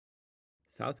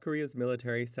South Korea's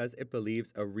military says it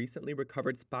believes a recently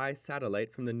recovered spy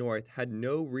satellite from the north had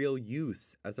no real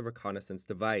use as a reconnaissance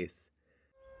device.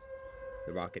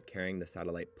 The rocket carrying the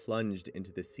satellite plunged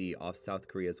into the sea off South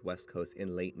Korea's west coast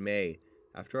in late May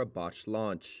after a botched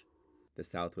launch. The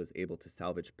South was able to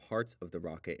salvage parts of the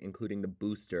rocket, including the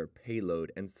booster,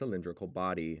 payload, and cylindrical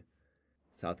body.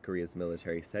 South Korea's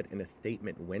military said in a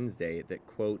statement Wednesday that,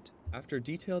 quote, after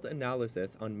detailed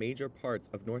analysis on major parts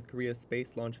of North Korea's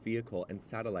space launch vehicle and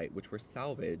satellite which were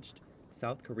salvaged,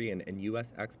 South Korean and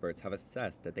U.S. experts have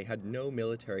assessed that they had no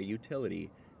military utility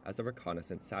as a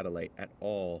reconnaissance satellite at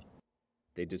all.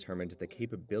 They determined the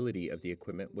capability of the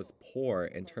equipment was poor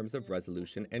in terms of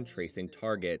resolution and tracing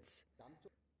targets.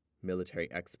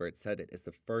 Military experts said it is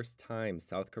the first time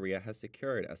South Korea has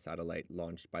secured a satellite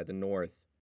launched by the North.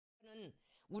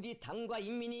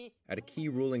 At a key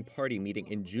ruling party meeting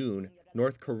in June,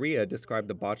 North Korea described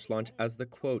the botched launch as the,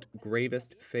 quote,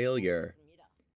 gravest failure.